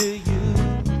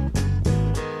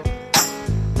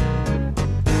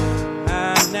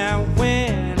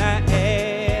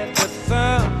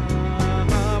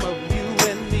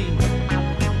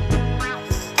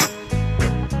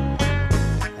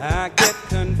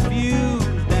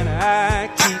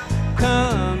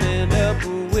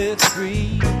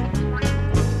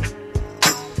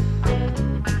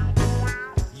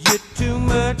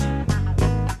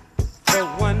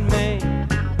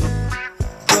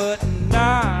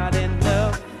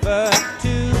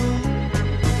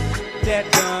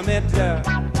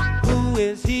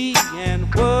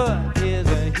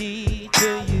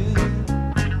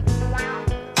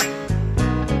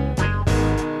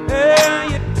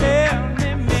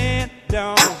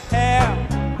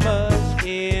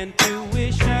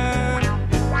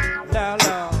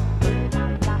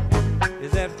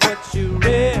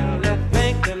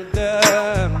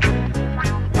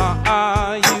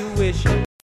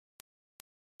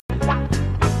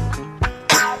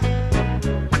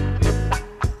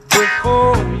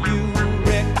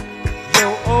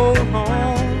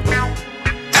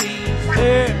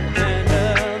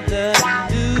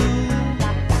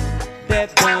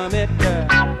it?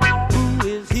 Who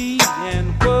is he and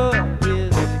what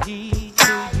is he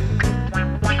to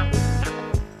you?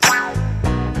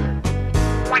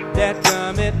 That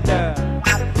gummit,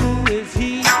 who is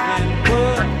he and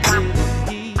what is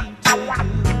he to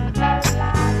you?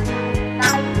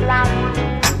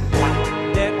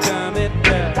 That gummit,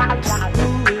 who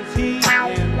is he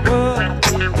and what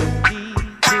is he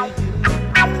to you?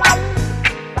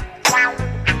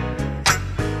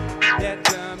 That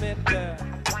gummit,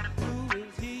 who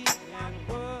is he and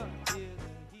what is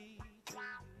he to you?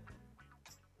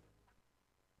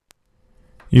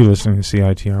 You're listening to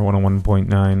CITR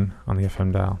 101.9 on the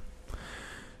FM dial.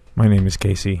 My name is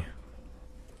Casey,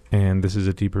 and this is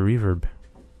a Deeper Reverb.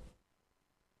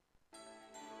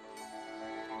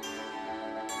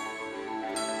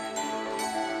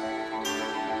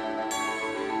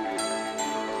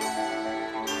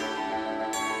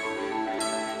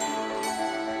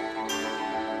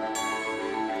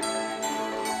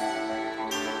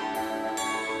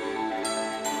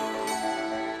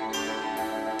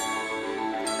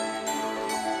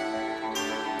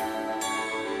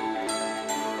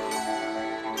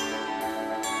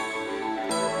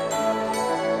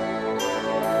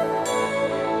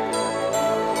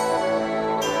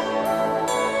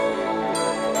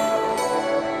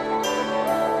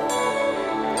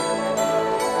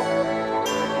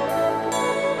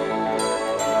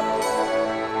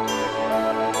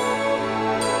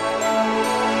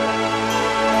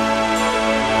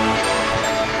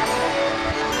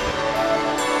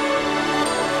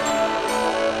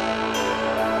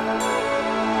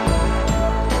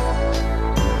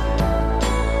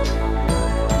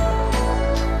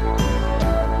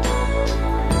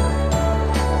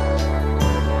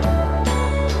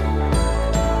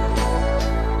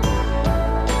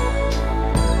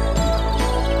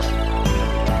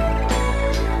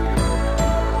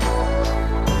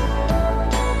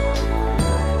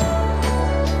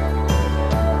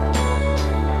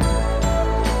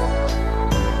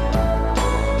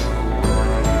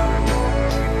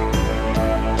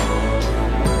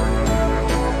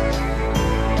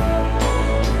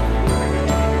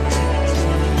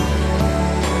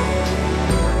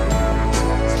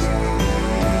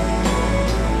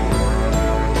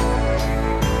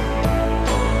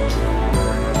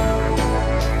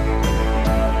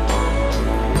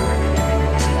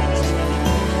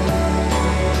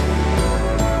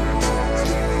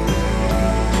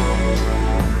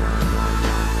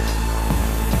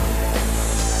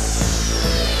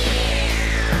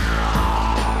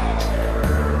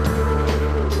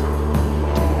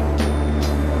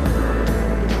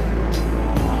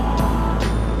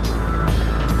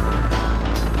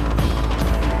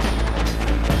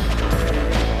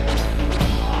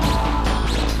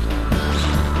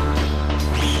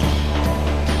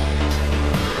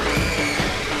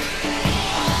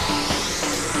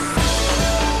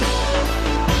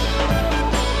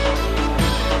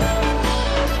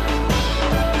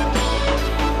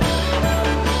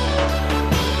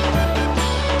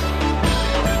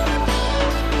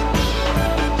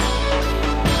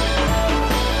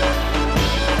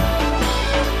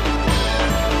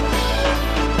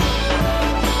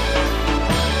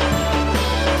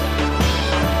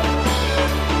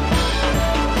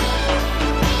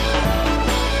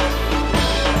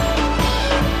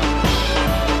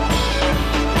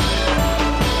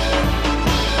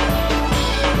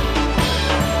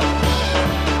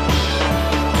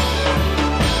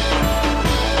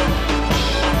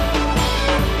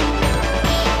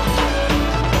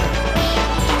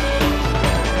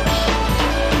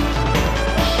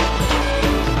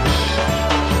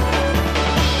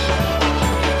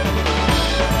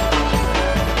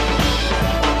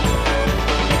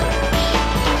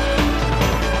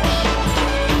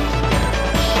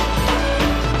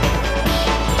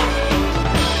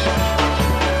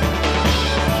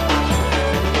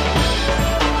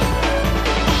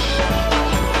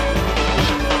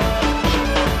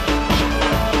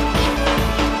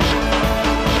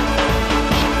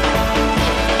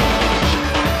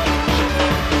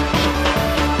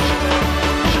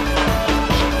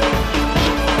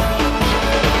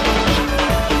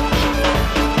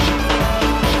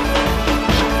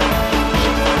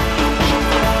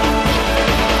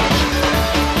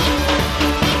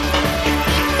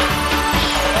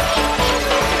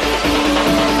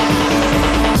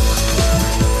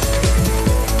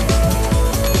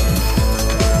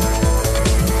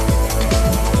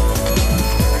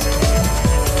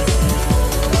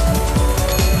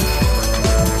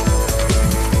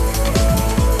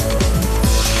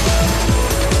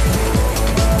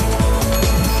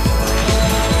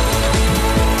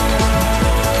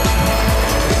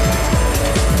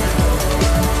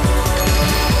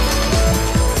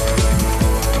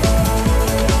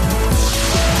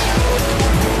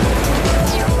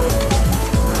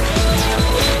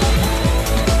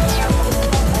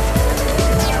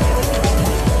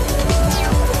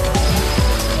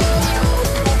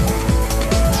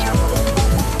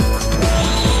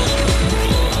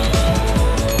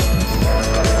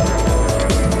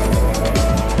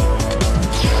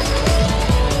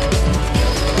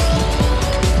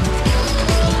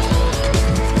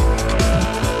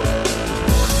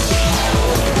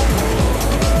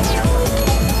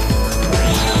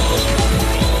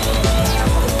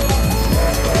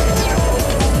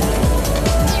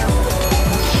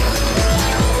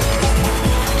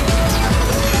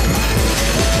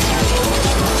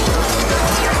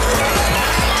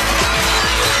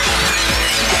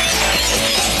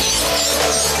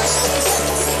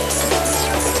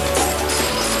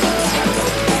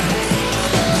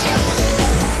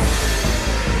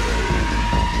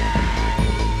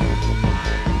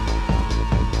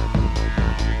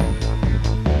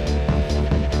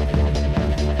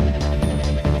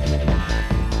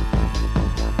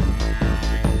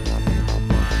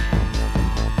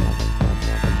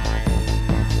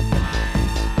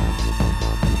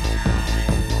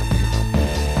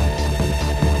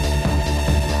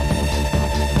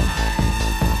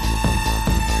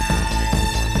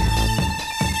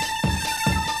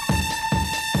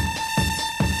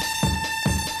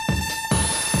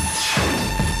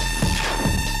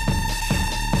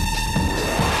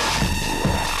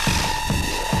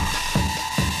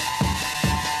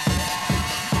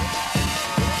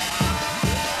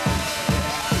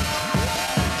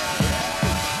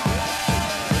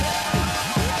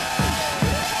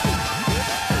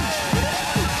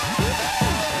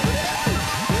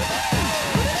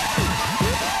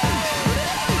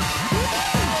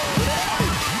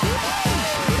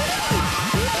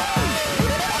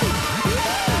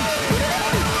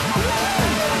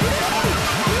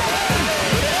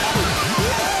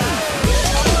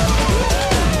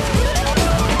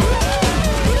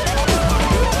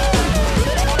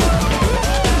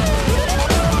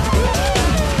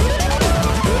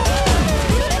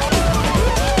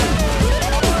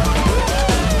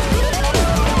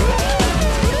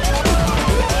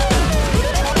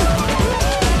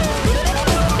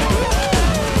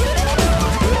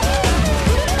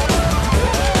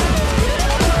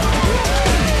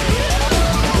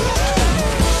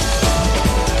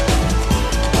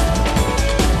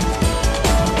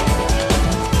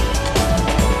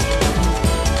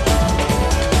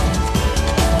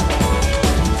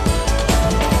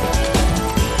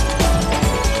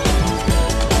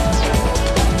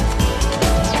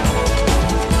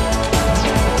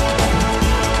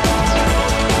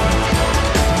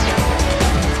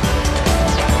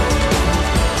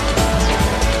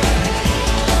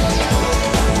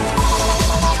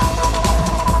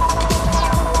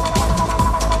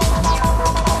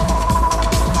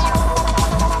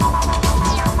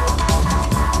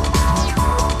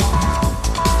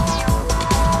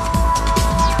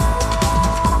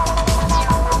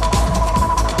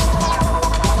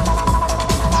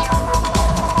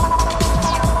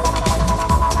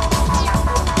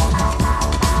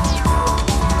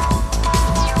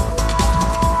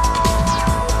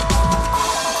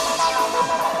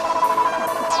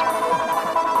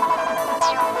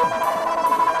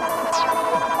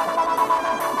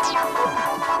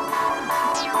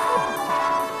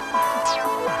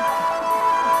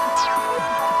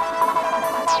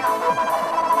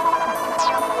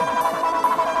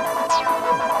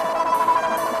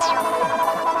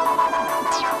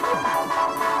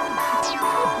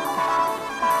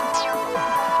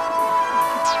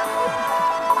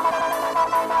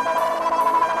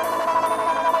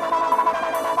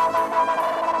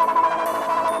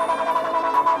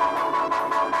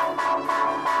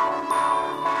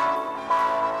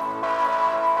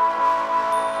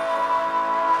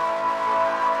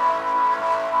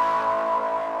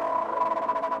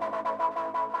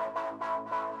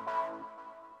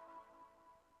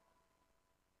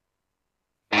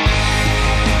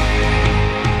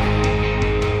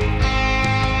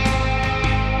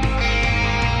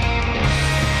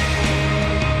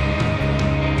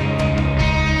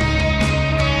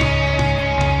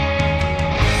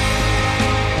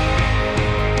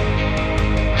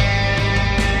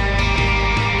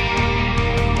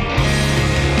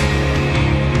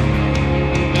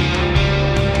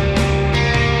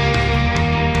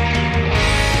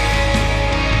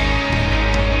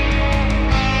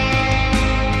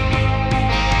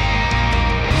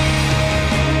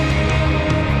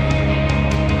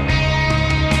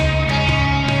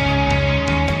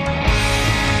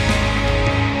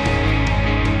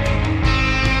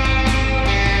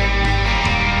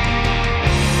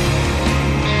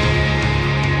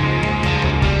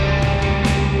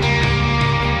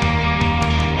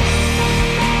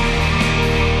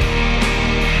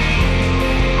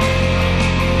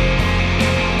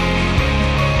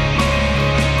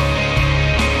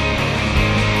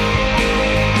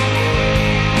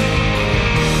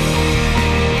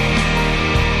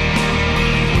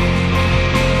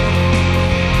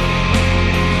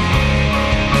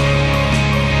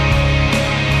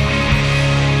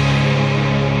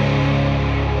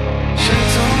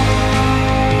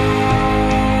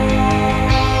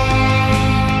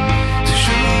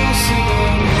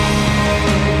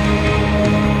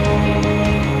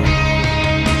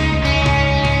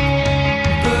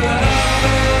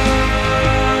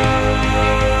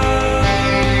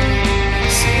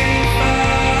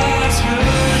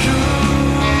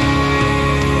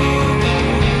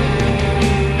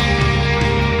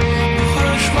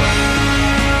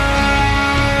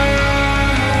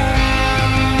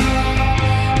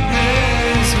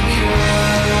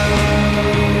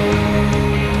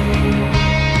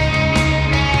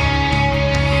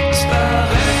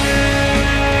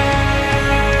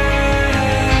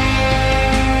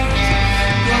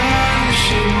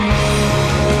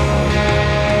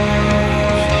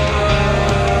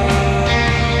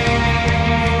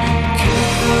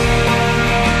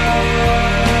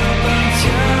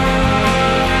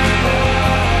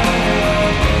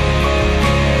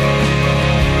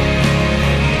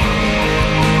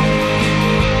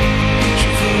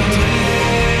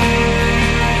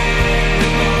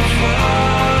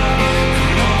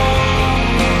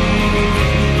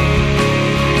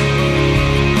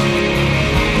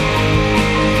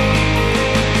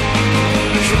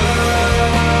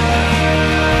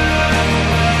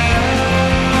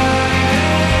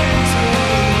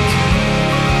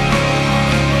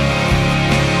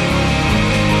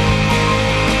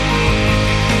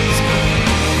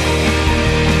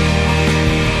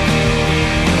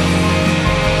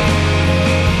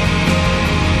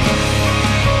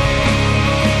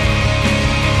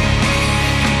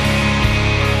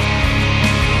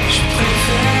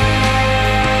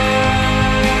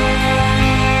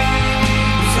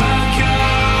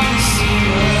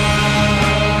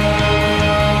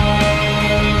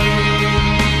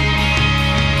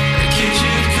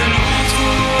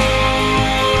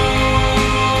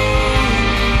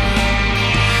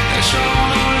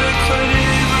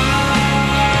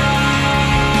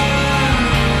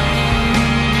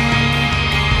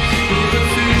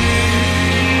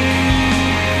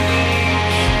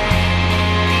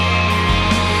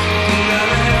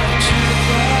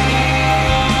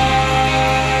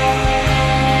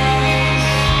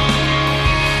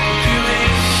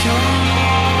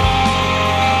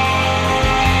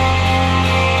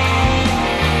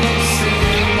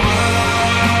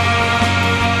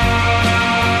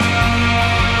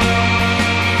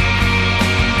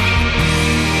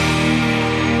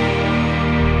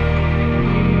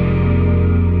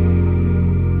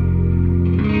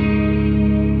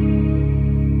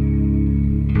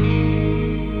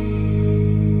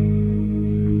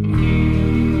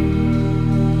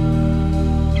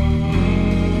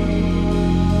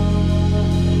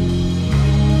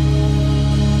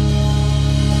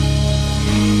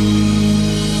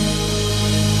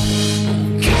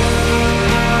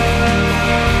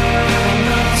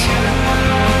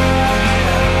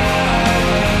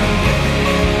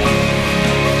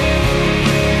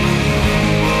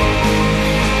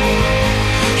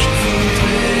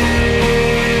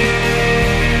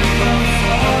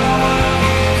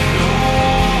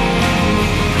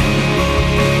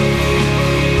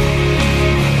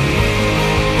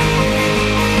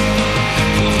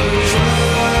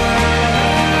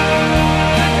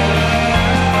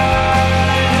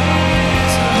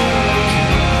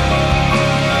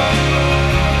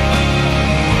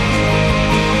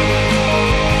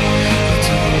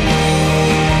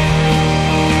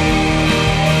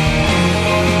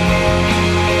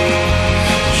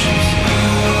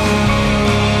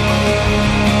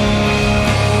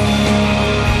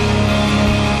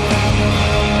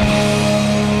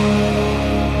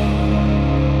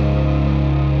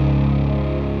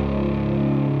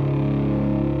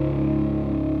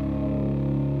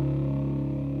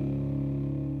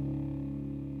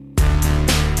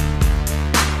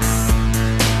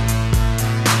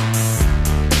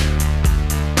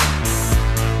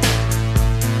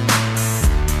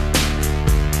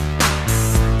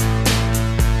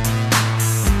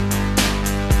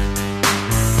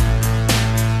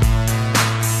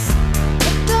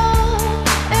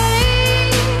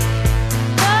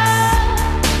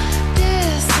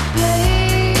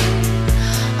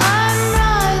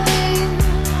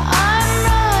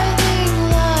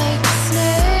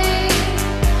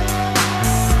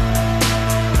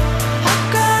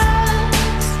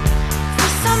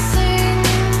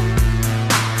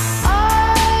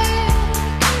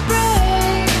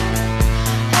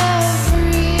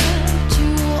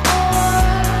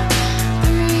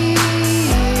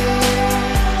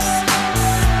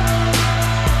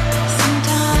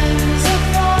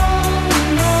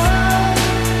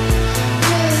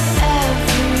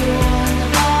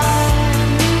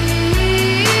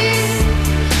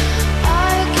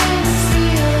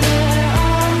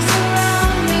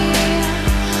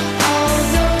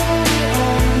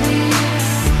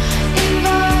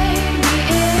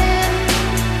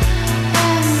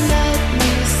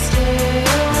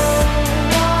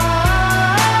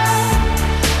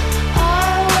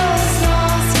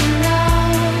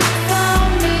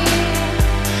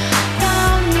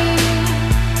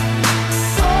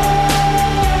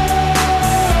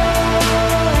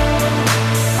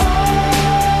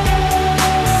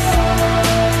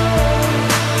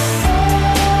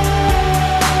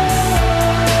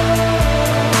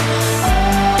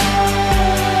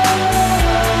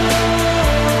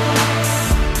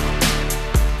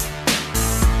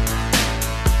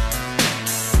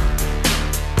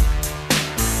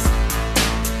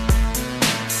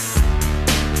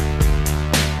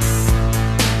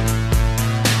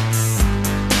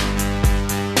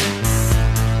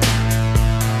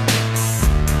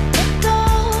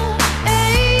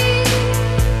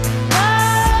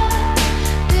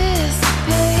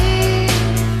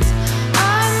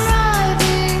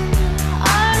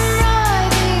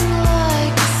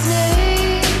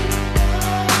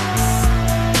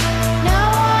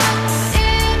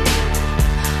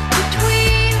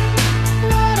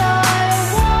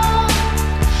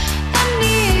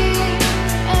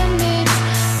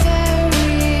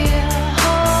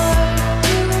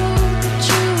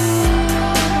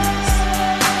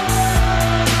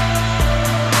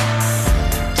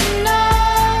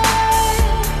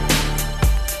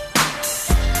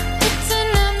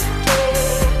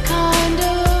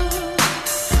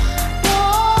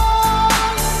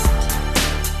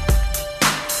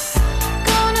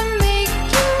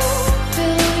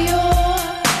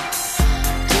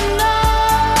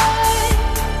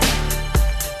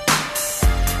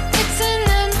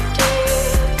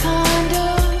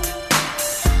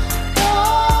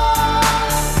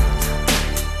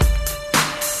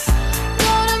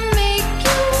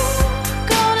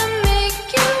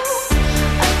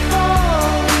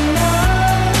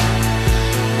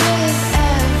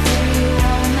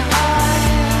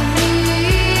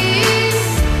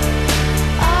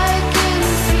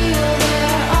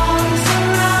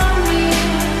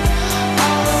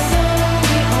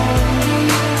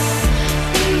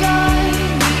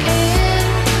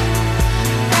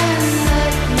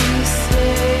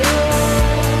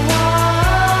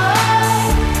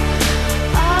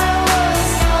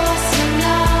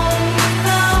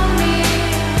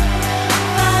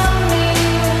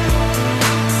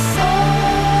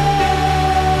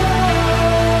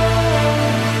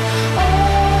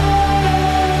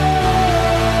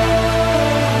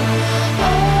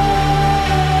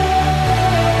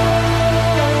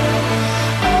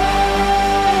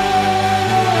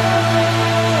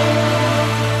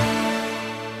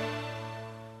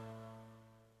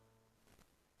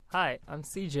 I'm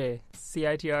CJ,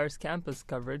 CITR's campus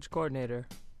coverage coordinator.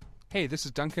 Hey, this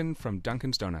is Duncan from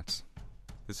Duncan's Donuts.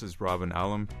 This is Robin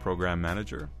Allen, Program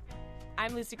Manager.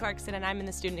 I'm Lucy Clarkson, and I'm in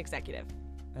the Student Executive.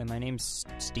 And my name's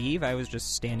Steve. I was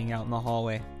just standing out in the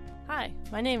hallway. Hi,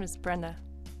 my name is Brenda.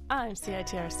 I'm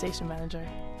CITR Station Manager.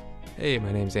 Hey,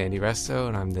 my name's Andy Resto,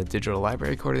 and I'm the Digital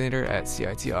Library Coordinator at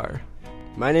CITR.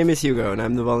 My name is Hugo, and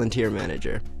I'm the Volunteer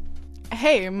Manager.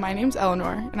 Hey, my name's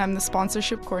Eleanor, and I'm the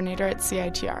Sponsorship Coordinator at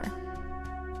CITR.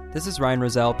 This is Ryan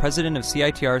Roselle, President of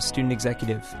CITR's Student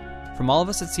Executive. From all of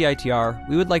us at CITR,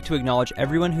 we would like to acknowledge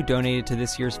everyone who donated to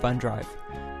this year's fund drive.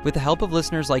 With the help of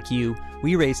listeners like you,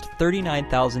 we raised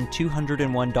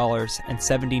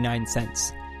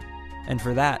 $39,201.79. And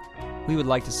for that, we would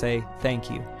like to say thank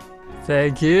you.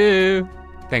 Thank you.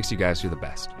 Thanks, you guys. You're the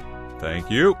best. Thank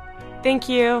you. Thank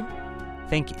you.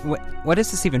 Thank you. What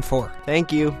is this even for?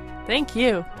 Thank you. Thank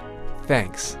you.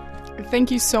 Thanks.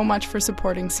 Thank you so much for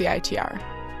supporting CITR.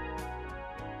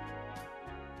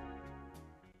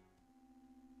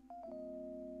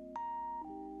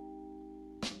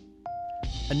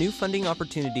 A new funding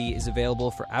opportunity is available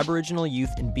for Aboriginal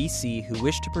youth in BC who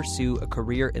wish to pursue a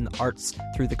career in the arts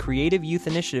through the Creative Youth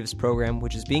Initiatives program,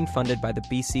 which is being funded by the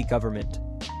BC government.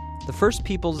 The First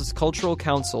Peoples Cultural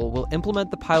Council will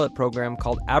implement the pilot program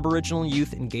called Aboriginal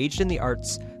Youth Engaged in the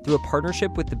Arts through a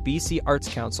partnership with the BC Arts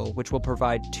Council, which will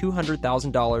provide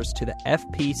 $200,000 to the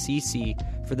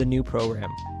FPCC for the new program.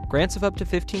 Grants of up to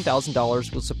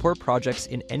 $15,000 will support projects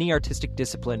in any artistic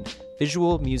discipline: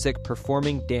 visual, music,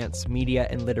 performing, dance, media,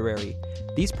 and literary.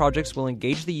 These projects will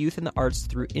engage the youth in the arts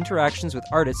through interactions with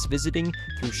artists visiting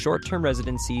through short-term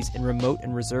residencies in remote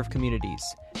and reserved communities.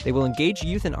 They will engage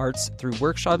youth in arts through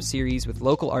workshop series with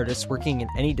local artists working in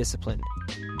any discipline.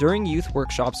 During youth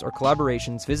workshops or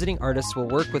collaborations, visiting artists will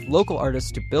work with local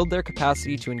artists to build their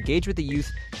capacity to engage with the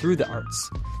youth through the arts.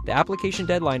 The application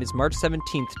deadline is March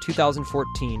 17th,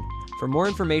 2014. For more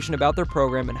information about their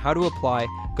program and how to apply,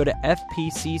 go to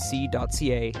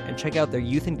fpcc.ca and check out their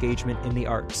youth engagement in the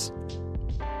arts.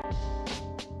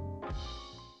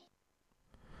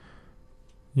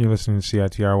 You're listening to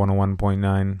CITR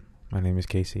 101.9. My name is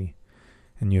Casey,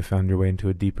 and you have found your way into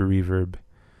a Deeper Reverb.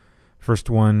 First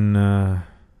one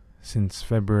since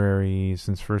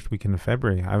first weekend of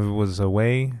February. I was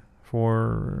away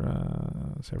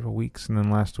for several weeks, and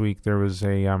then last week there was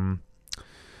a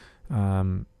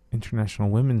International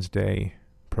Women's Day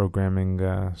programming.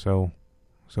 So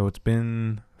it's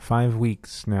been 5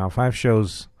 weeks now, 5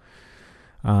 shows,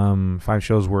 5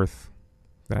 shows worth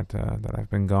that I've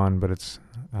been gone. But it's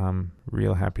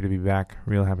real happy to be back.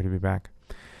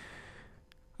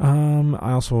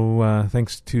 I also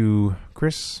thanks to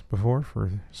Chris before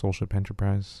for Soulship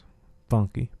Enterprise,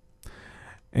 funky,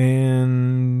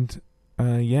 and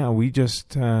we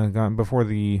just got before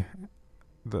the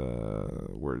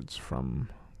words from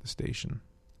the station,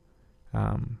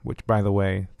 which, by the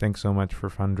way, thanks so much for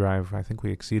Fund Drive. I think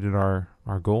we exceeded our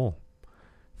goal,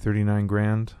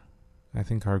 $39,000. I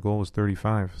think our goal was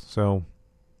 35. So,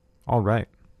 all right.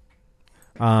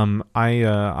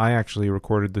 I actually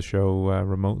recorded the show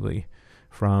remotely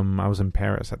I was in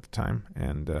Paris at the time,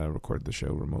 and recorded the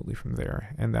show remotely from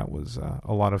there, and that was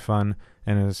a lot of fun,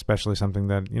 and especially something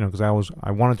that, because I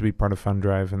wanted to be part of Fund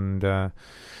Drive, and I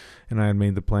had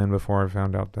made the plan before I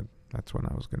found out that that's when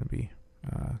I was going to be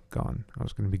gone. I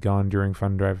was going to be gone during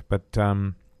Fund Drive, but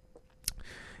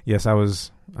yes, I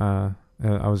was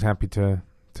happy to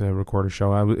record a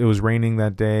show. It was raining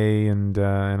that day, and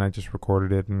I just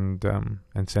recorded it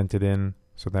and sent it in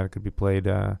so that it could be played,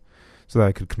 so that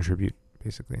I could contribute,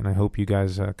 basically. And I hope you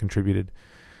guys contributed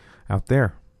out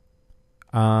there.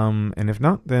 And if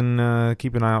not, then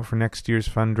keep an eye out for next year's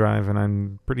Fund Drive, and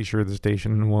I'm pretty sure the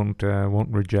station won't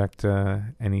reject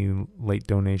any late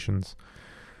donations.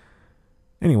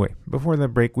 Anyway, before that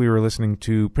break, we were listening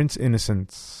to Prince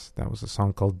Innocence. That was a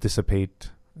song called Dissipate,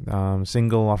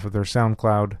 single off of their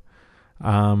SoundCloud.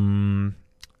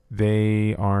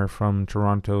 They are from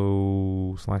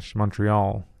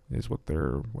Toronto/Montreal, is what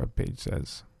their webpage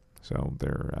says. So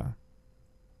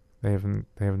they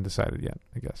haven't decided yet,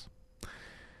 I guess.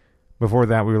 Before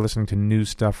that, we were listening to new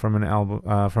stuff from an album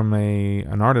from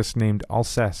an artist named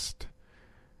Alceste.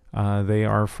 They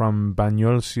are from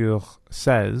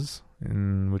Bagnols-sur-Cèze,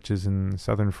 which is in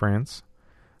southern France.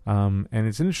 And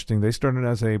it's interesting. They started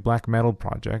as a black metal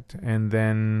project, and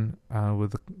then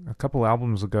with a couple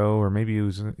albums ago, or maybe it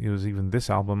was even this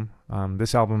album.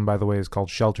 This album, by the way, is called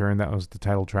Shelter, and that was the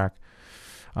title track.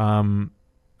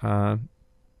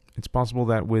 It's possible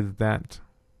that with that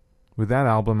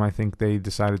album, I think they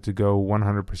decided to go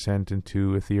 100%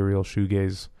 into ethereal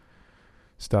shoegaze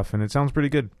stuff, and it sounds pretty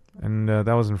good. And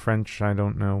that was in French. I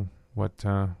don't know what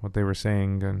they were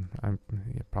saying, and I'm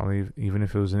probably, even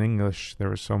if it was in English, there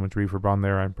was so much reverb on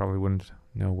there, I probably wouldn't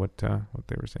know what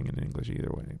they were saying in English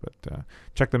either way. But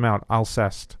check them out,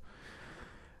 Alcest.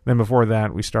 Then before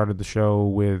that, we started the show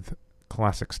with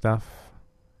classic stuff.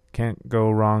 Can't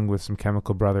go wrong with some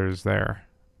Chemical Brothers there.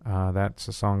 That's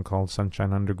a song called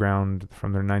Sunshine Underground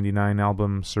from their '99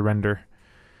 album Surrender.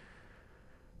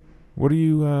 What do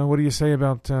you say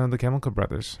about the Chemical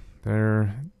Brothers?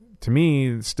 They're, to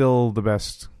me, still the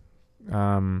best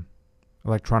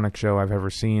electronic show I've ever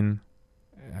seen,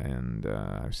 and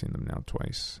I've seen them now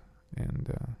twice.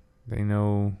 And they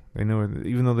know,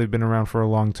 even though they've been around for a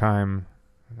long time,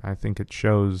 I think it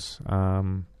shows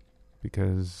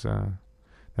because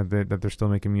that they're still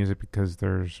making music, because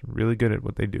they're really good at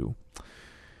what they do.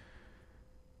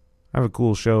 I have a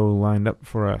cool show lined up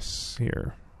for us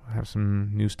here. I have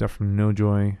some new stuff from No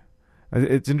Joy.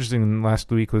 It's interesting, last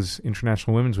week was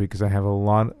International Women's Week, because I have a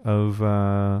lot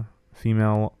of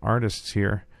female artists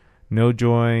here. No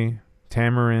Joy,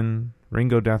 Tamarin,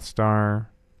 Ringo Death Star,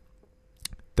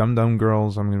 Dum Dum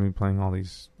Girls. I'm going to be playing all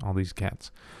these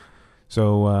cats.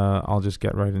 So I'll just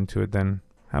get right into it then.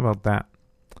 How about that?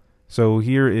 So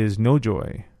here is No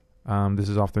Joy. This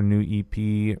is off their new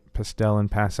EP, Pastel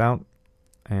and Pass Out,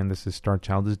 and this is Star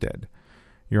Child is Dead.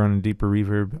 You're on a Deeper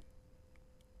Reverb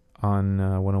on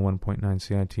 101.9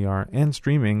 CITR and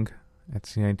streaming at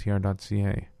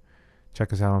CITR.ca.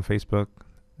 Check us out on Facebook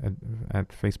at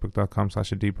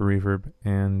facebook.com/a-deeper-reverb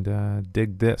and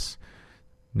dig this.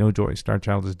 No Joy, Star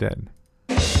Child is Dead.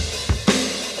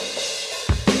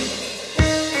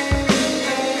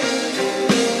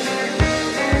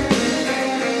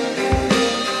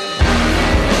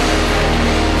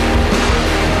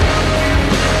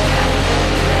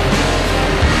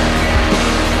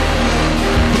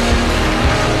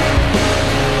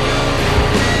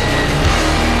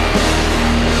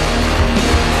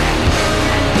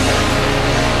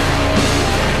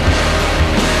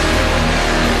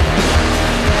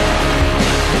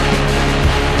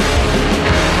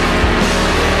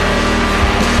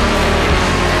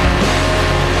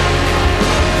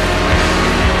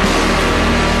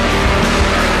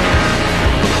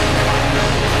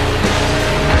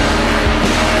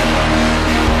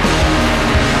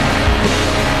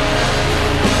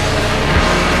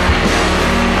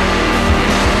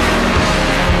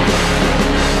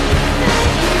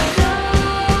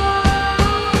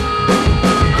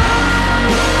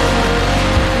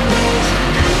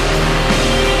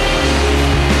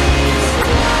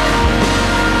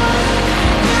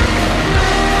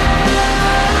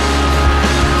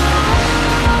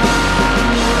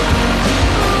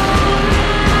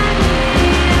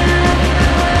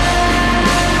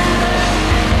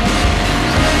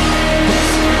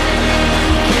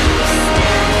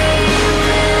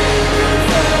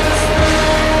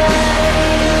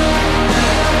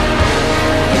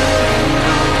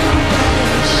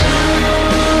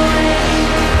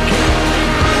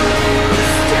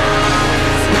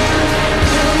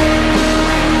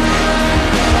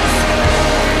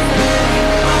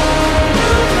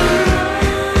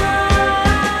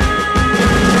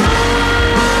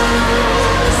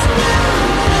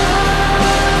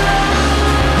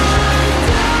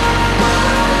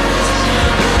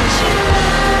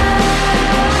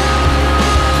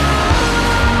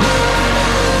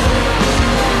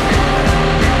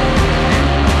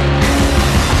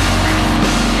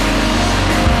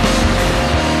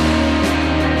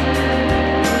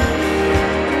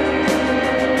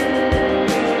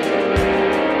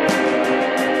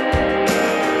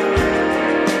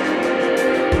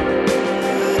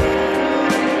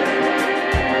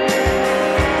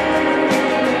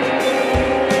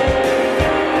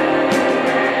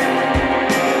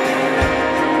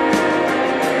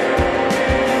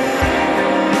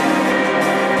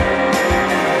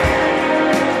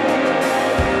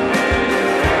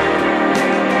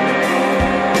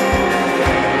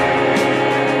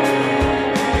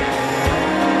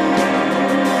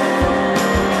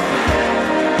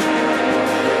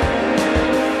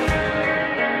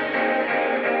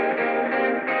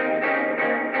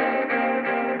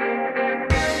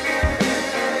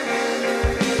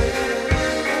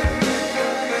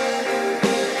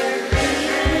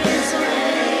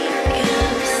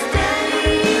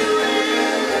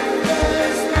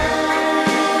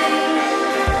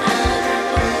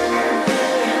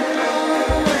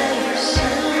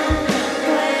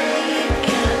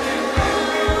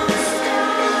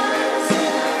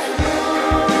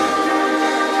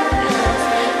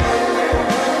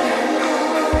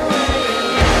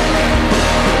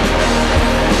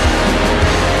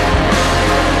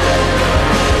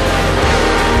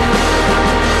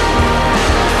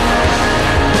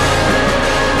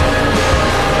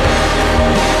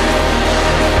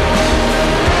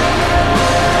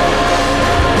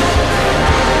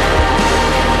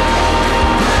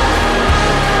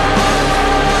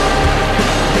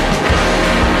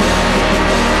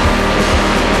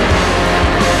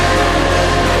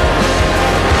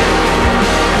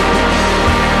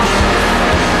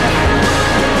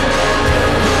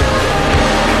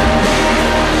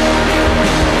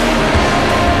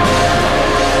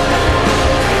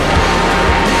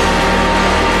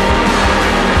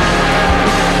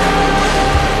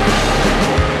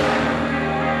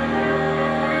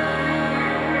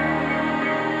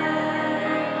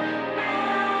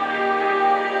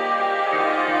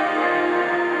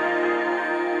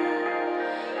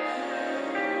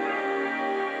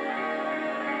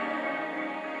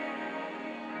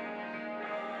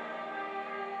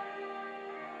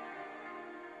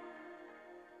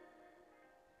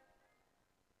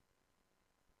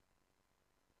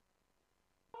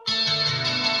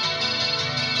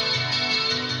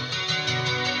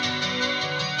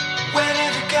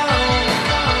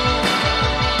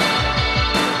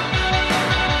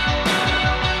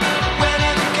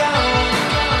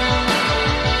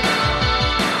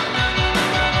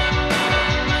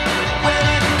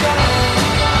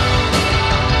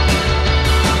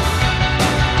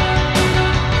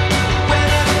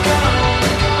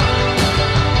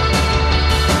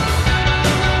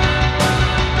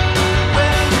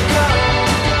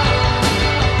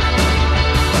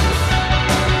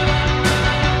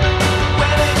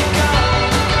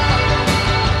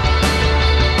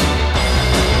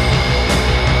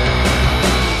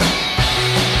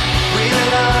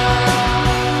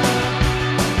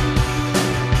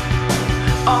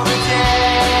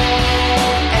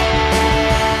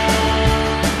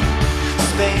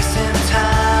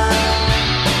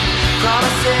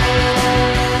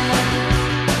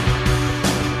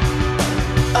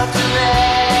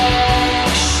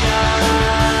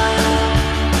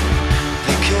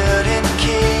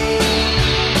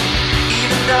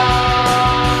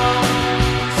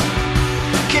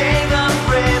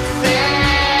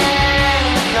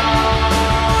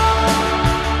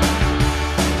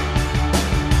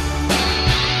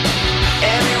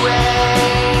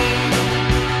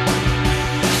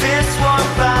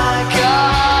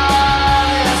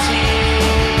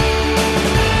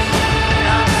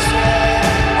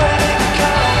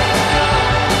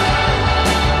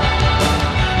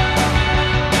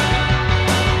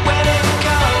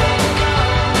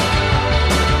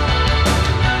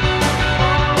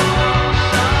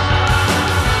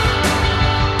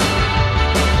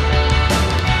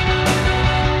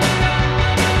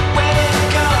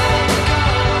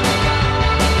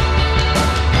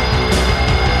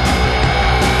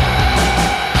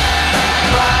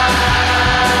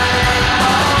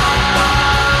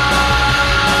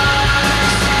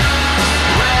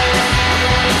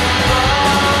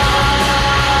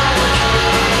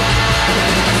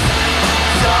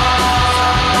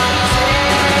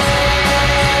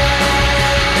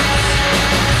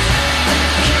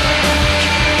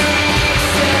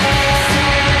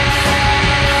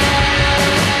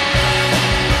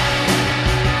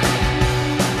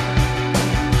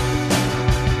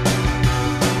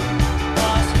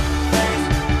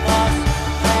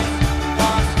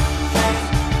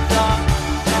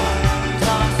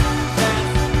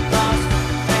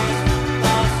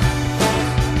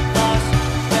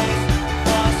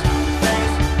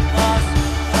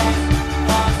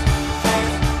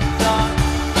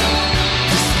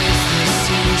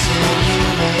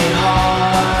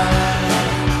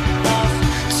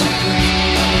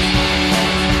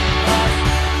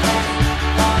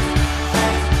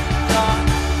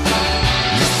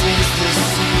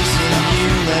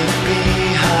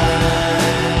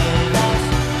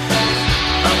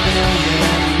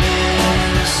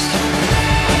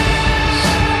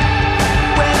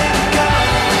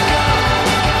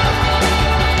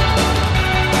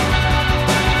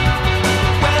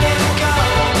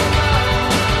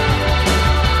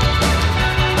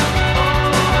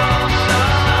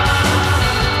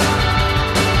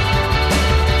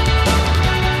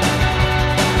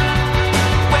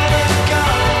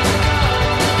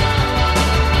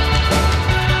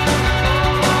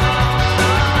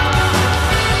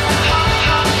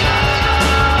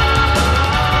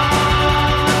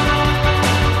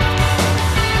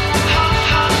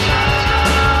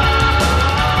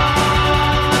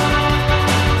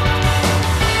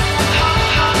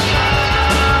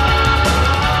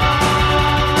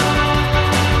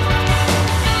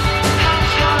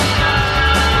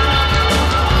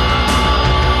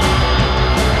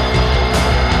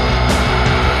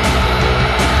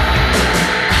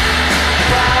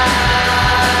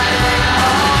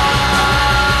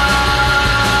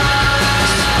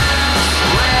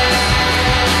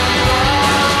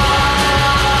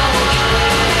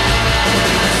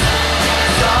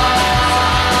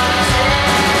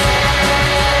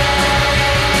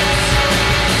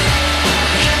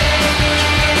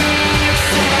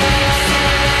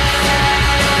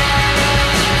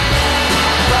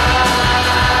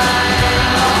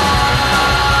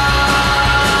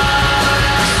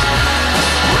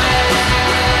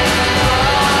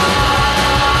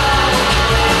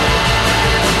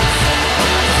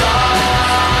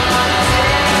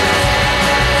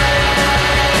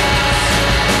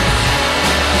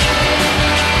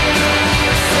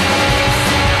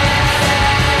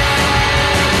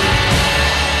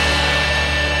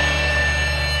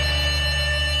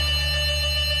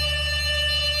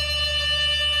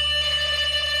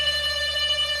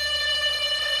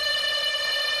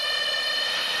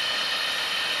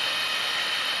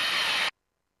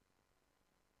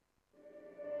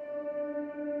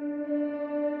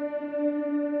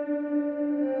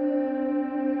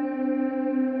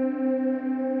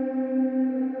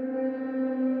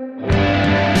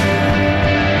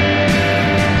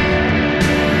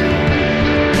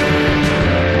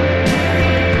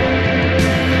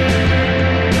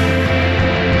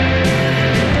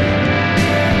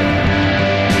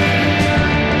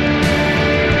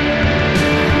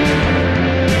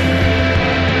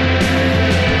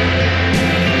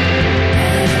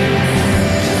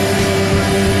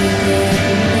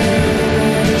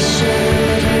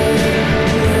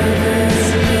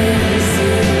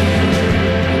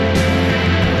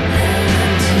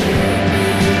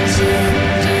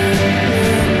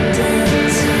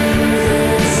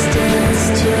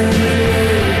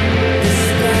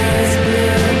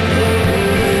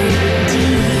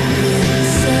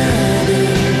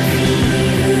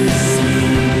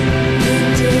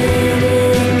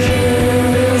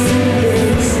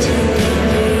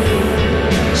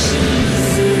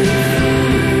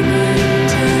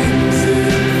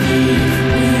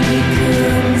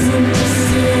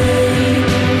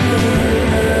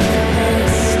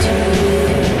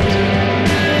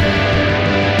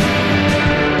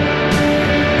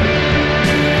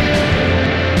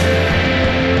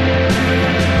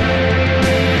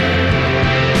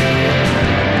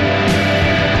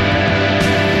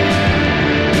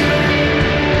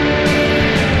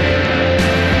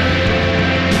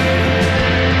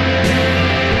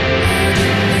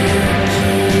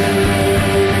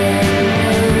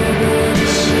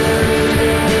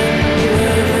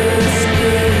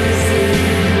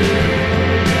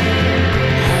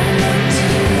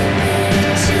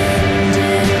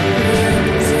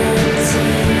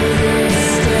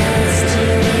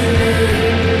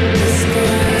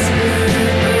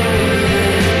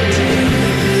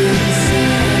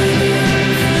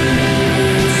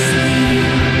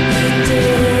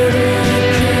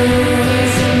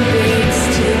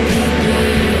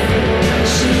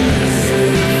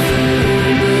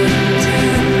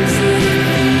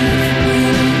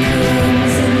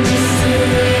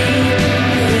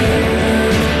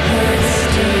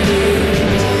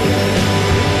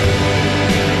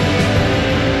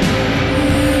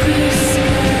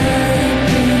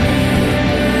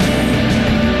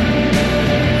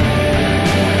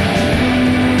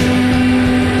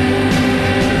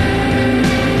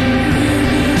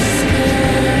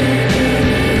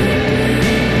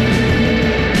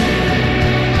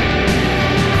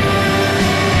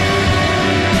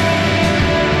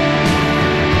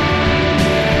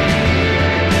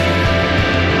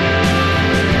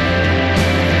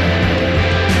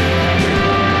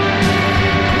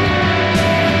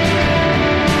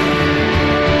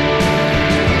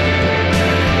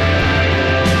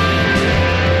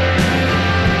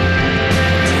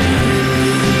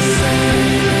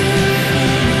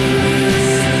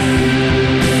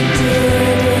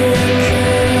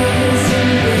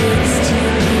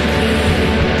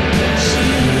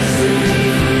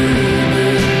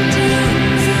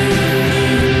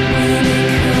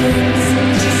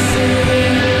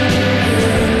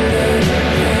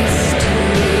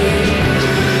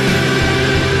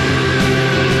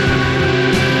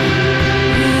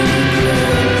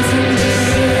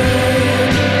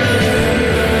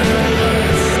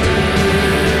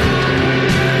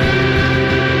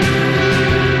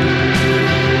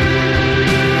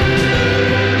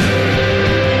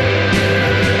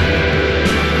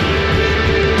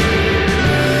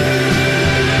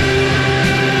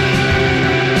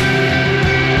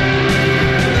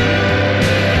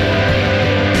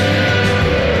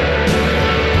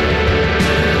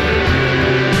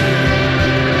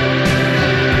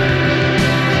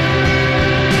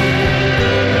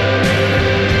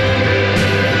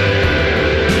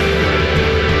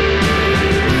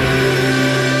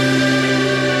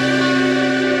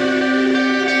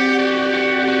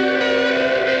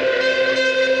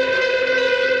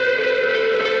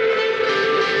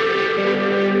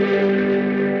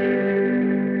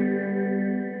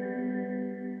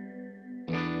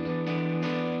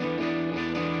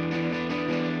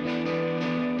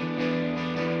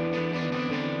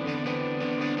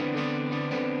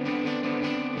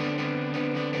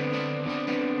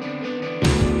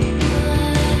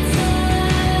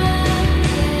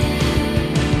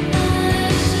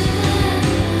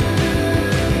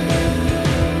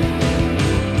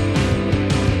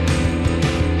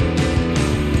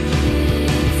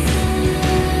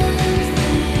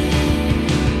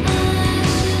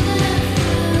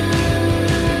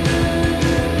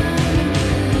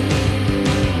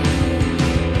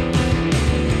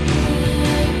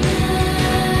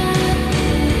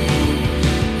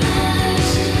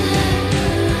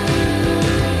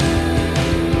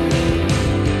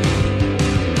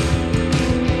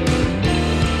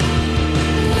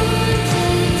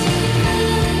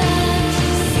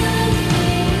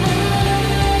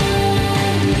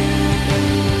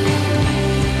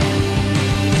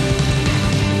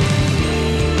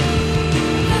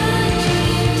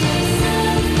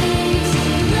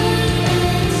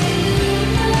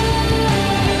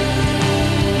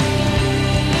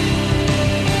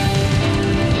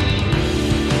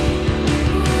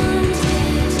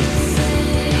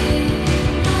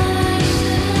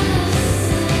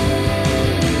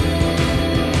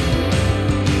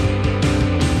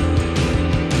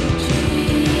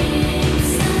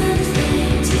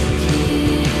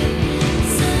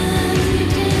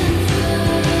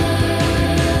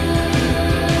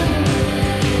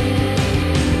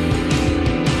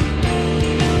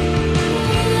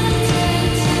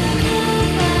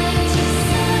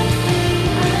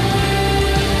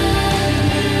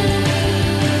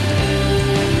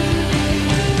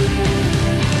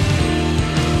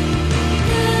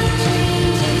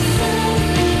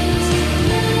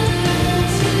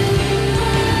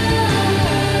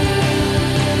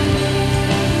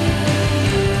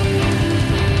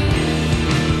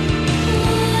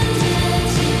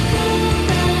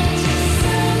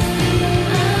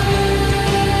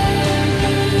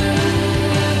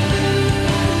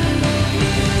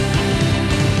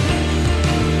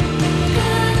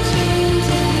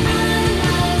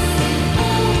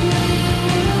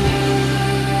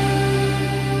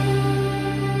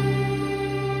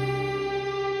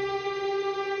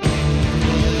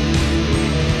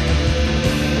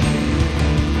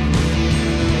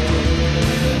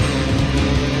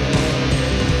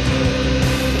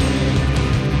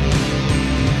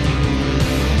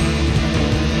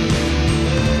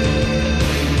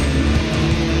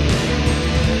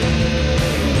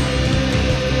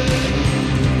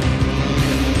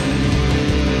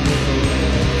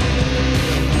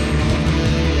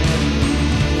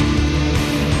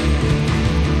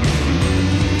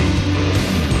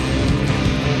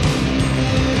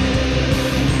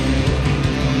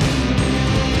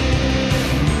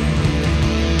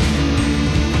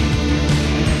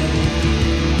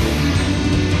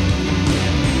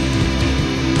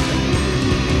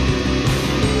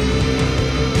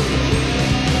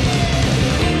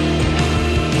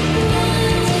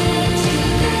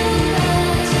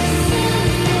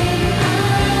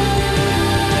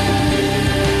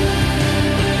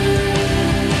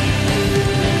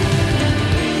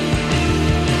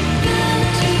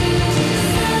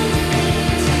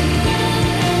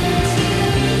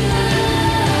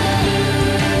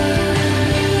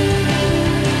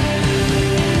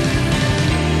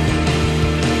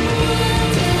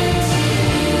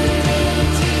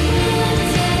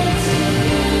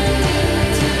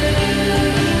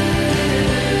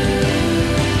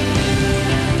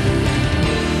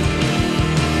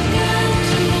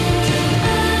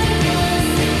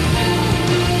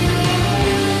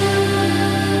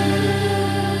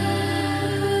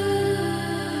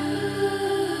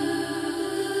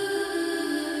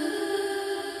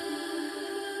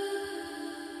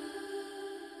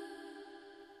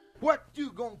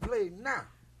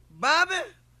 Bobby,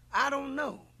 I don't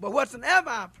know. But whatsoever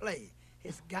I play,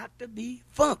 it's got to be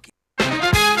funky.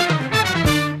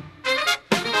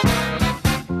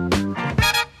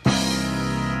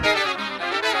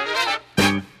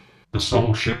 The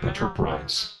Songship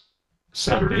Enterprise.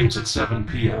 Saturdays at 7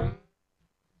 p.m.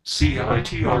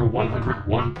 CITR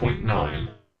 101.9.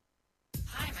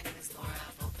 Hi, my name is Laura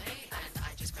Volpe, and I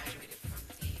just graduated from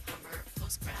the Humber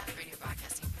Postgrad Radio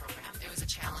Broadcasting Program. It was a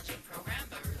challenging program,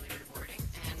 but really rewarding,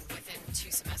 and within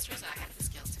 2 semesters, I had the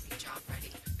skills to be job ready.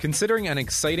 Considering an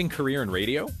exciting career in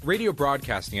radio, radio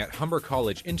broadcasting at Humber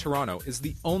College in Toronto is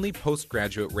the only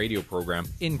postgraduate radio program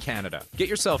in Canada. Get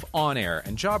yourself on air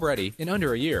and job ready in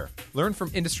under a year. Learn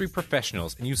from industry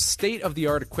professionals and use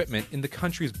state-of-the-art equipment in the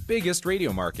country's biggest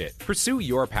radio market. Pursue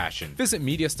your passion. Visit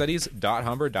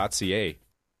mediastudies.humber.ca.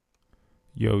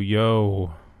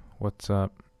 Yo, what's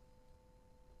up?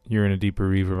 You're in a Deeper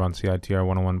Reverb on CITR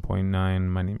 101.9.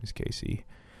 My name is Casey,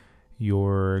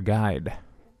 your guide.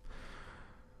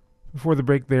 Before the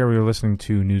break there, we were listening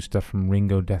to new stuff from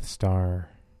Ringo Death Star.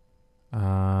 It's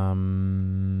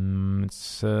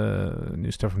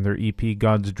new stuff from their EP,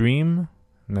 God's Dream,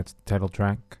 and that's the title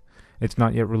track. It's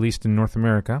not yet released in North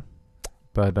America,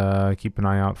 but keep an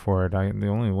eye out for it. The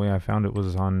only way I found it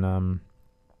was on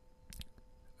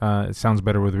It Sounds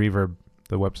Better with Reverb,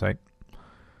 the website,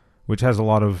 which has a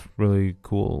lot of really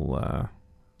cool...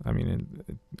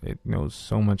 it knows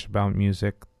so much about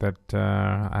music that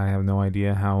I have no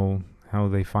idea how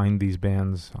they find these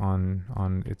bands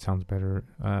on It Sounds Better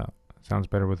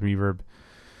with Reverb,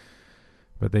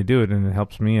 but they do it, and it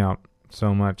helps me out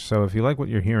so much. So if you like what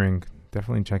you're hearing,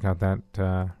 definitely check out that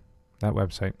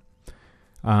website.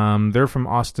 They're from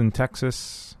Austin,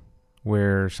 Texas,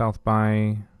 where South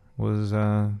by was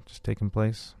just taking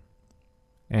place,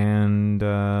 and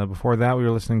before that we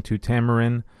were listening to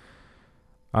Tamarin.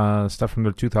 Stuff from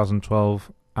their 2012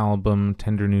 album,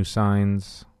 Tender New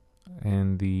Signs,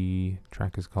 and the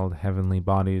track is called Heavenly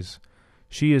Bodies.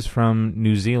 She is from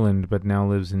New Zealand, but now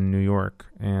lives in New York,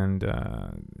 and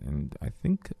I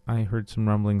think I heard some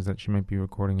rumblings that she might be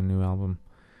recording a new album.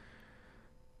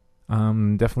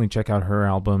 Definitely check out her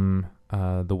album,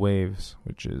 The Waves,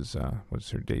 which is was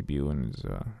her debut and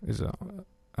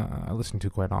I listen to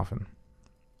quite often.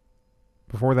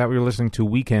 Before that, we were listening to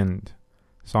Weekend.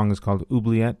 The song is called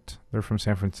Oubliette. They're from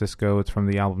San Francisco. It's from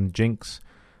the album Jinx.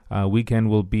 Weekend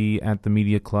will be at the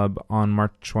Media Club on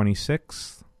March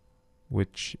 26th,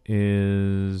 which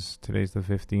is... Today's the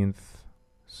 15th,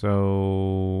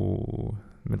 so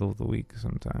middle of the week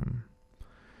sometime.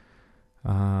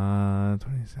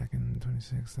 22nd,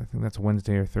 26th. I think that's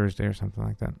Wednesday or Thursday or something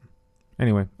like that.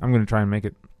 Anyway, I'm going to try and make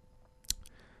it.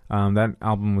 That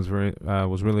album was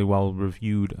really well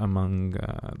reviewed among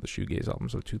the shoegaze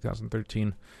albums of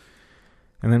 2013.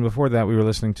 And then before that, we were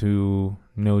listening to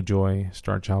No Joy,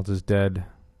 Star Child is Dead.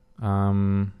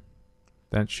 That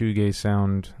shoegaze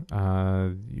sound,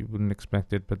 you wouldn't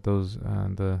expect it, but those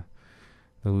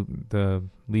the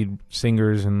lead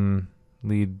singers and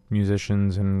lead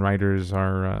musicians and writers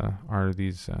are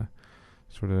these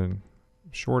sort of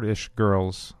shortish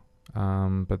girls,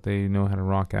 but they know how to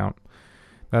rock out.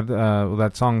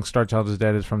 That song, Star Child is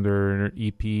Dead, is from their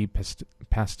EP,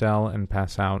 Pastel and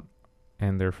Pass Out,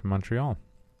 and they're from Montreal.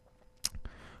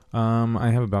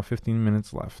 I have about 15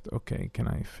 minutes left. Okay, can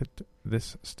I fit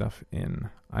this stuff in?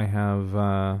 I'm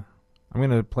going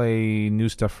to play new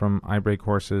stuff from I Break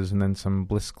Horses and then some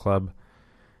Bliss Club,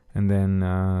 and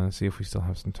then see if we still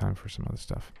have some time for some other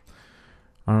stuff.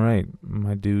 All right,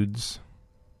 my dudes.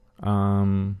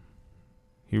 Here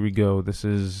we go. This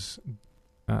is...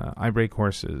 I Break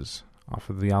Horses off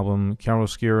of the album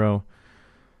Chiaroscuro.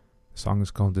 The song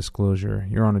is called Disclosure.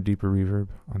 You're on a Deeper Reverb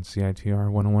on CITR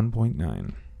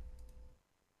 101.9.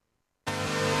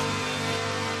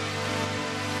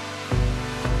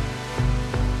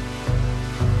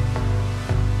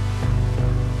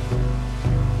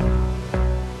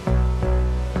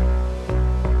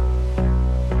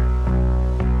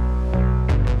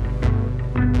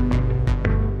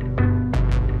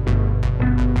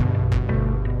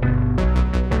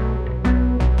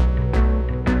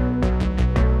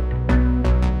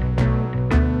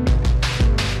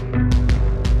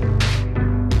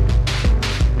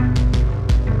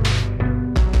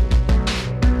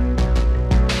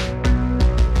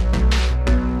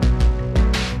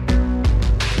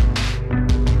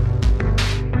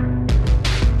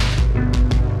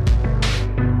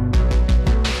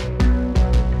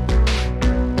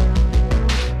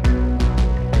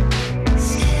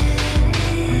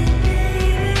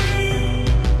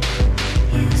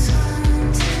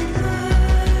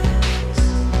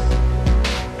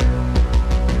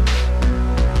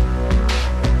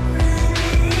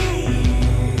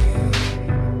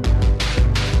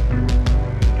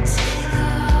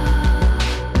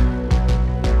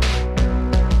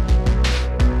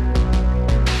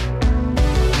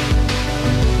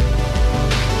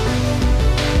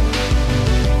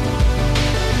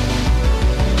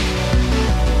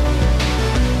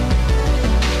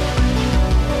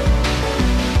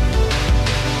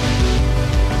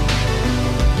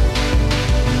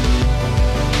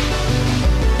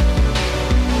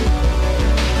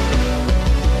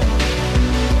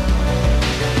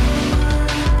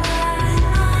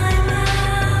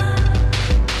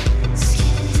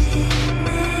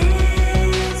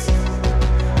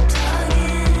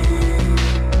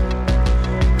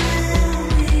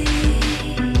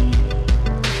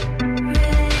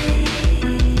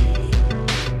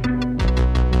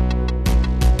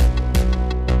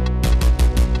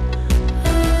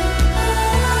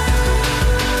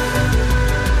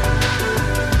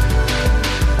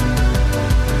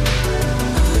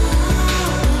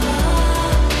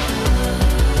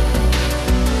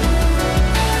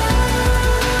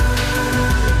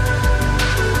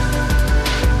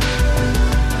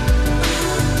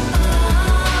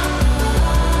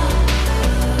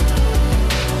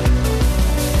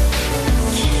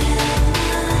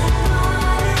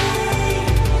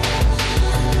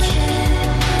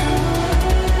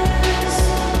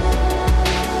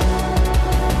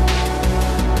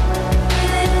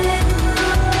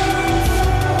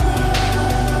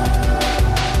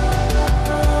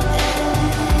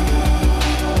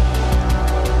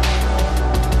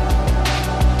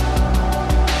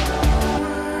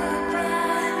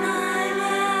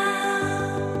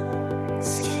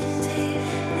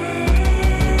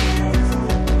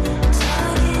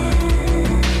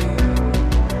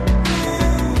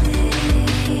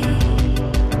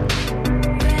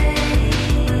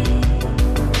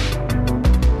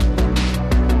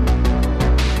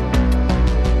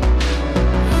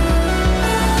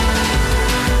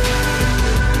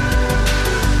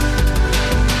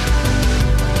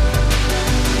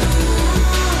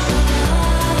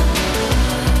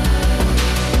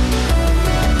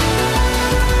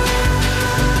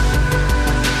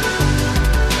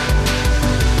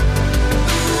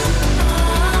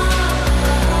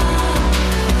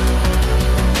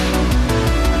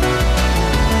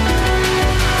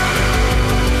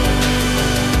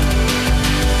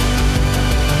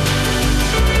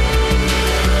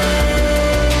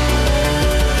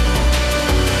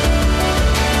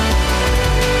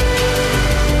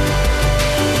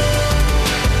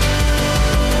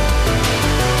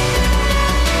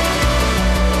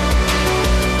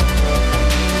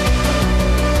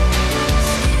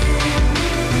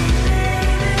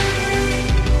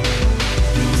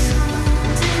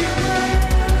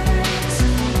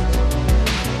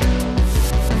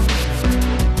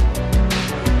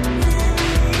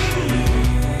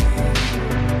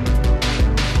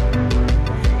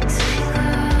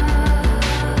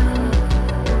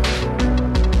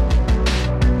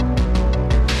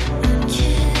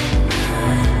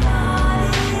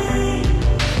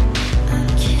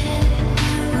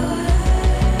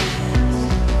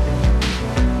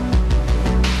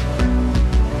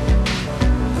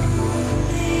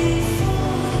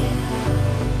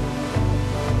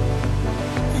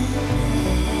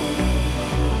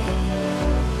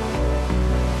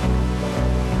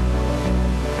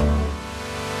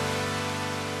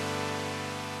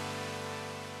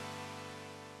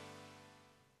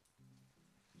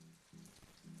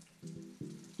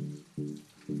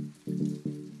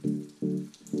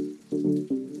 Think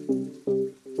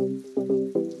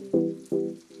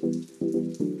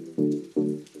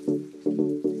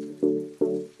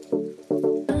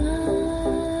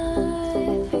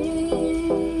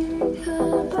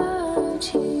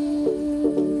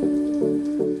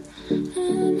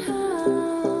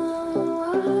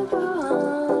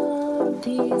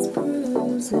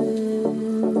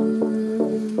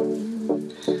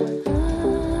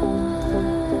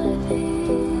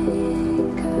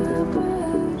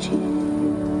about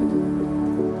you.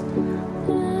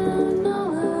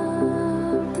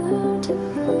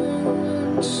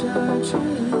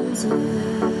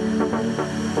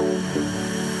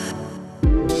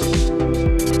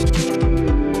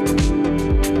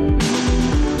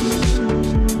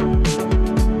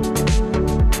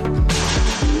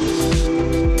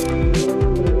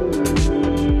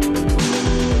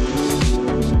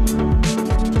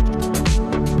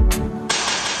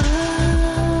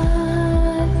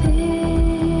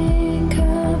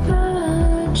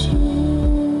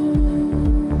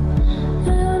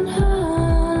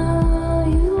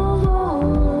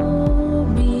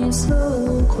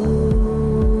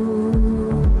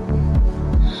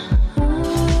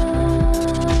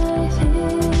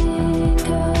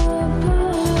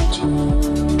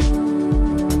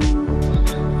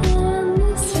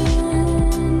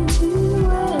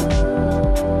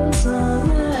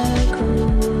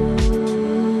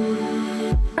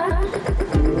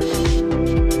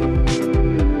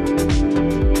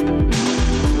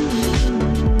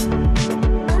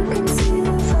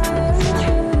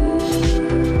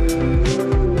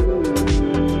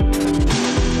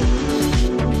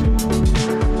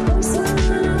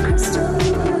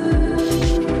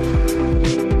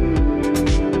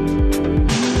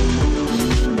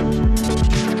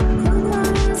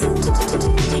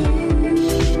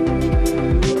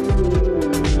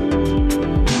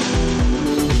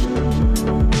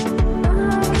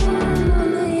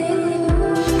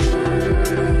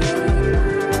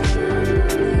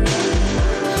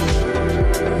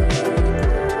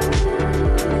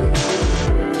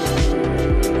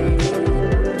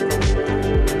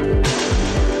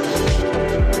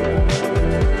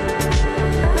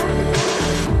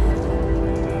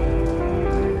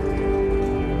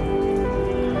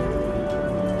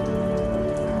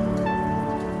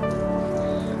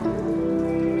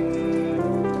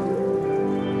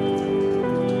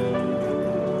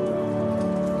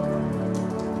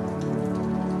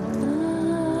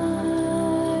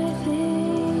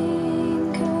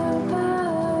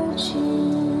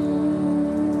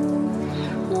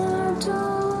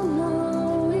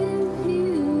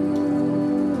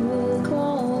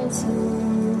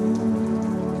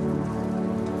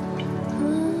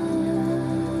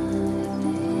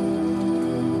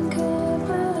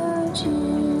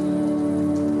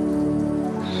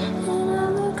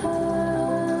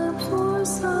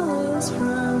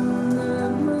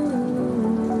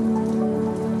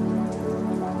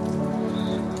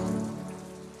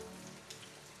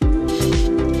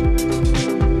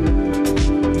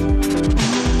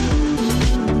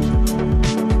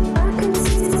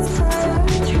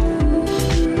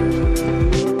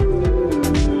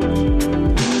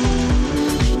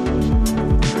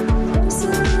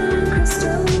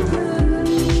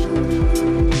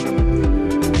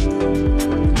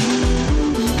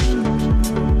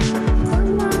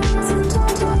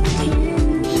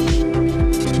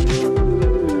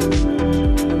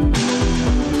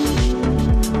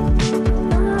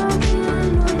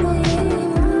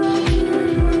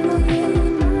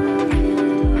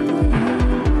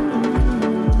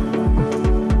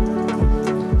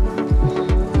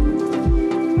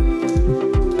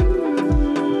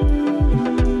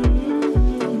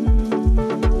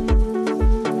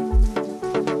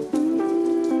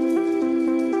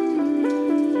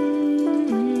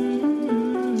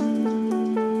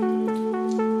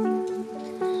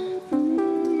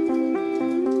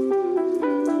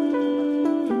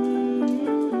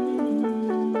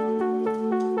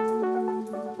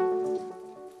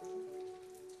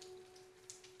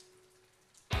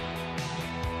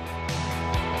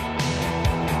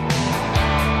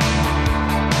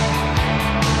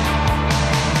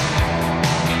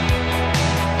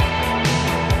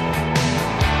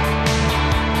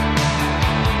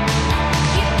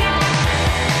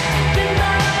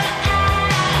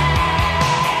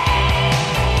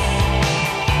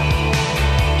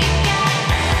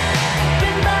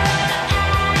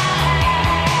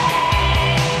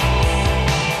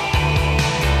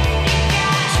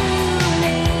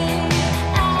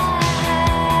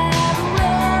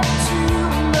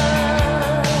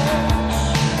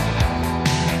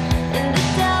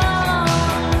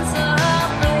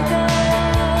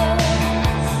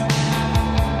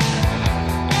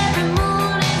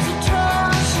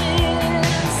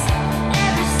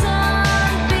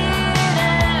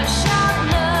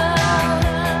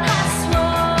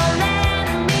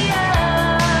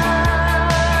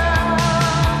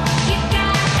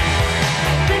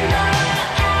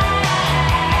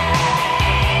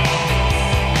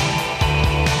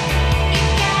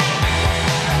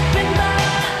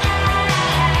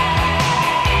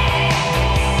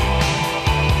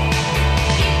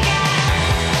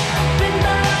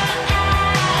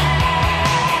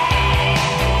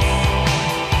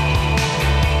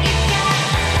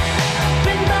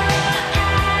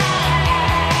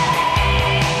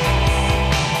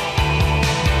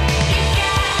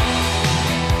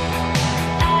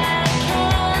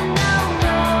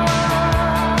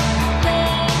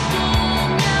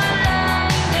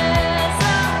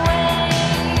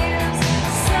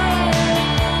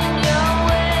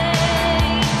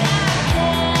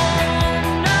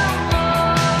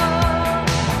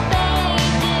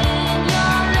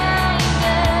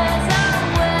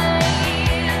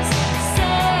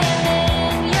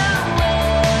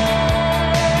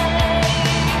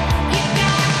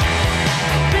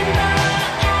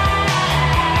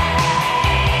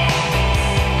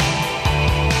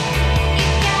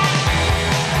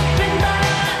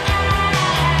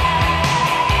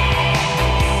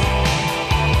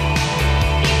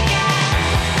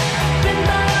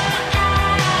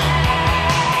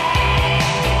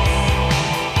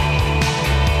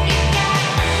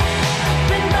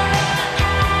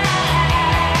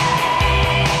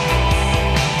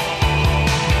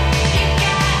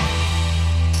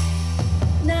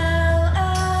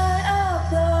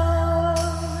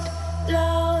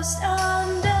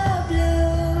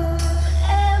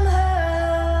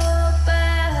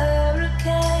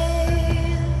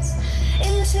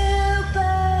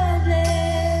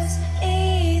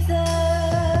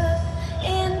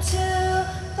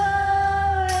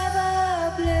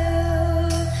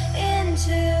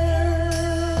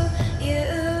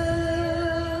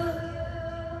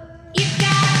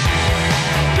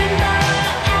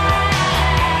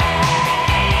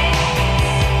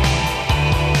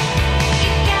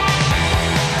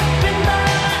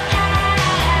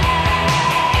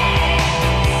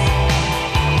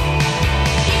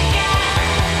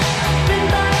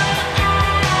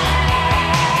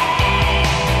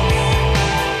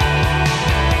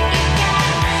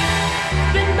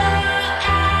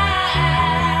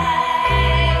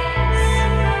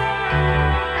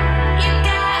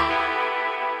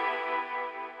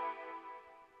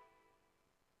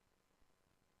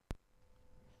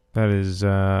 That is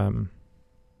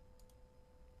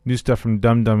new stuff from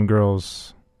Dum Dum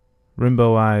Girls,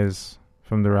 Rainbow Eyes,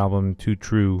 from their album Too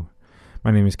True.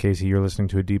 My name is Casey. You're listening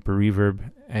to a Deeper Reverb,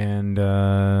 and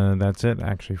that's it,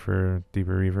 actually, for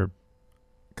Deeper Reverb.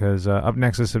 Because up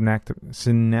next is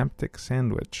Synaptic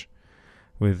Sandwich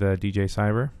with DJ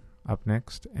Cyber up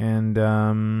next. And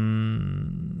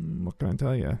what can I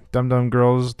tell you? Dum Dum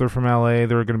Girls, they're from LA.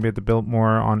 They're going to be at the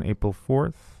Biltmore on April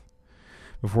 4th.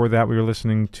 Before that, we were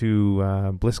listening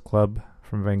to Bliss Club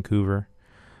from Vancouver.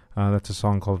 That's a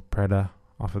song called Preda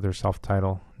off of their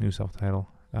new self-title.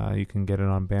 You can get it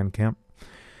on Bandcamp.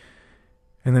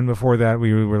 And then before that,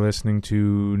 we were listening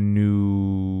to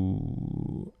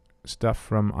new stuff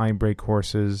from I Break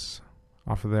Horses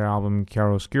off of their album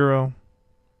Chiaroscuro.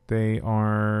 They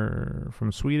are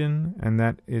from Sweden, and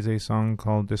that is a song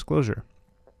called Disclosure.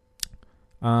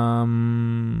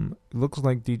 Looks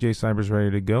like DJ Cyber's ready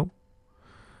to go.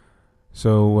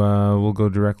 So we'll go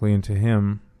directly into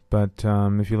him. But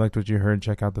if you liked what you heard,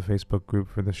 check out the Facebook group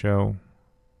for the show,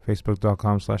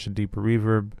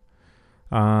 facebook.com/deeperreverb.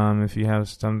 If you have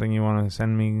something you want to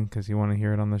send me because you want to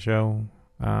hear it on the show,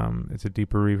 it's a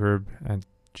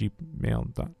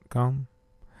deeperreverb@gmail.com.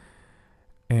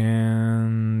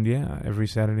 And yeah, every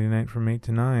Saturday night from 8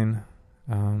 to 9,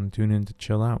 tune in to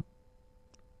chill out.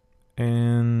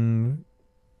 And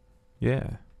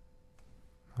yeah,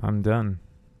 I'm done.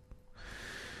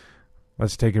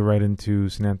 Let's take it right into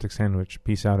Synaptic Sandwich.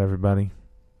 Peace out, everybody.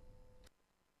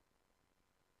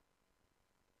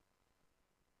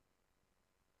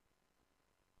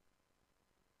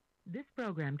 This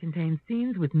program contains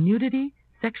scenes with nudity,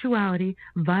 sexuality,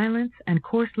 violence, and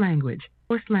coarse language.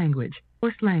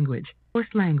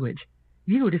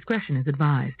 Viewer discretion is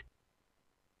advised.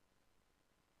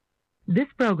 This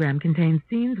program contains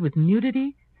scenes with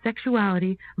nudity,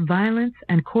 sexuality, violence,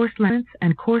 and coarse language.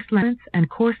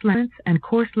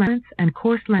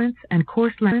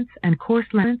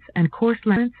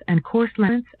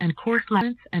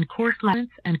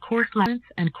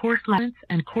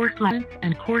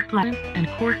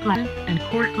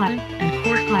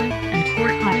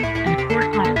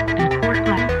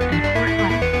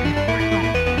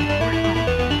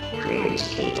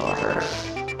 Greetings, people of Earth.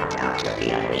 About to be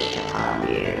unleashed upon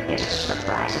you is a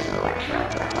surprise of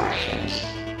electro-reflections.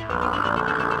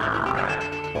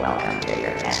 Welcome to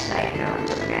your best night known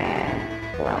to man.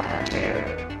 Welcome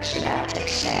to Synaptic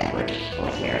Sandwich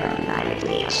with your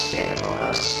unitedly hospitable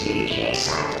hosts, DJ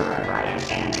Cyber and Ryan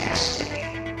Fantastic.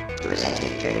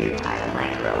 Presented to you by the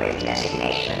microwave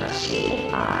designation of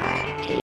CIT.